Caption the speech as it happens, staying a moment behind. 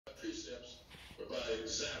by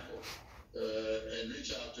example and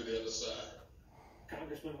reach out to the other side.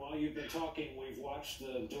 Congressman, while you've been talking, we've watched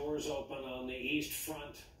the doors open on the East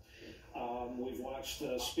Front. We've watched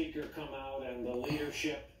the Speaker come out and the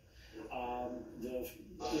leadership.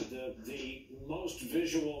 The most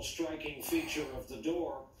visual striking feature of the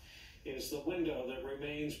door is the window that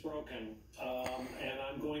remains broken. And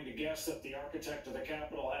I'm going to guess that the architect of the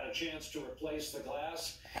Capitol had a chance to replace the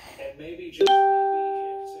glass, and maybe, just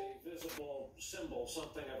maybe, it's a visible symbol,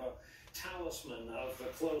 something of a talisman of the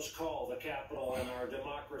close call the Capitol and our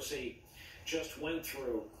democracy just went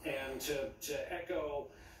through. And to echo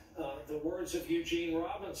the words of Eugene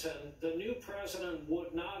Robinson, the new president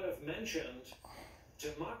would not have mentioned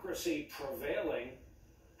democracy prevailing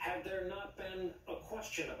had there not been a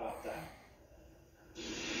question about that.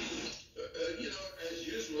 You know, as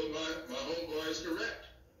usual, my homeboy is correct.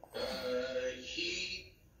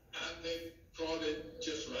 He, I think, called it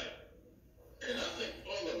just right. And I think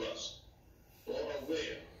all of us are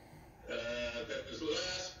aware that this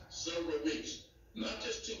last several weeks, not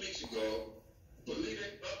just 2 weeks ago, but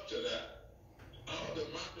leading up to that, our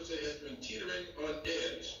democracy has been teetering on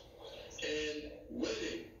edge and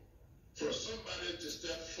waiting for somebody to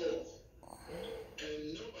step forth.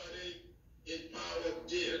 And nobody in power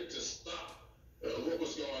did to stop what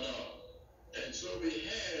was going on. And so we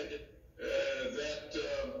had that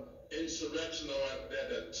insurrection, or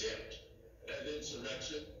that attempt at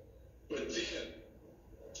insurrection. But then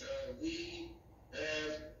we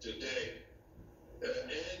have today,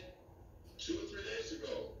 and 2 or 3 days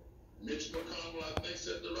ago, Mitch McConnell, I think,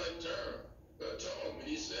 said the right term, told me,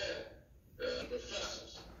 he said,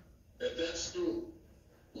 professors at that school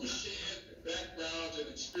who shared backgrounds and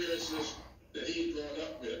experiences that he'd grown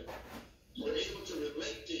up with were able to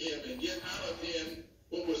relate to him and get out of him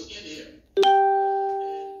what was in him. And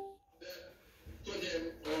that put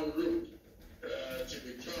him en route to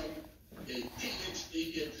become a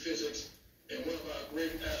PhD in physics and one of our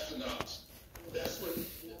great astronauts. That's what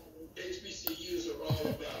HBCUs are all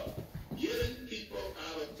about. Getting people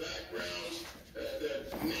out of backgrounds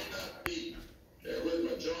that may not be where the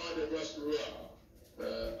majority of us grew up. I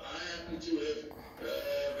happen to have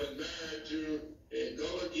been married to a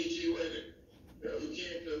Gullah Geechee lady who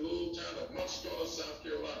came to the little town of Muscoda, South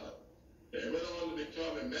Carolina, and went on to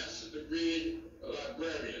become a master's degree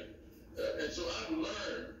librarian. And so I've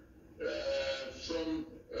learned from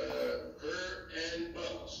her and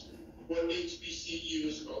others what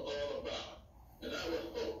HBCUs are all about. And I would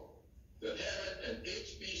hope that having an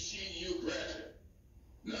HBCU graduate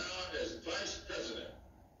now as vice president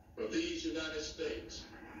of these United States,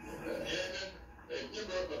 having a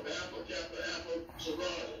member of Alpha Kappa Alpha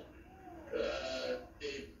sorority, a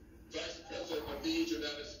vice president of these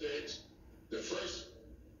United States, the first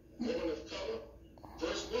woman of color,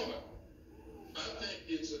 first woman, I think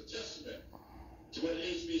it's a testament to what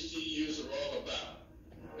HBCUs are all about.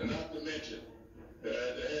 And not to mention to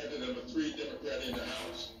have the number 3 Democrat in the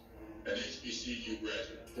House, an HBCU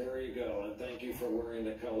graduate. There you go, and thank you for wearing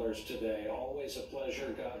the colors today. Always a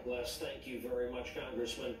pleasure. God bless. Thank you very much,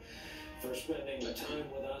 Congressman, for spending the time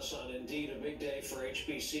with us on indeed a big day for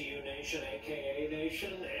HBCU Nation, aka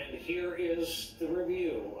Nation. And here is the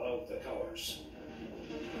review of the colors.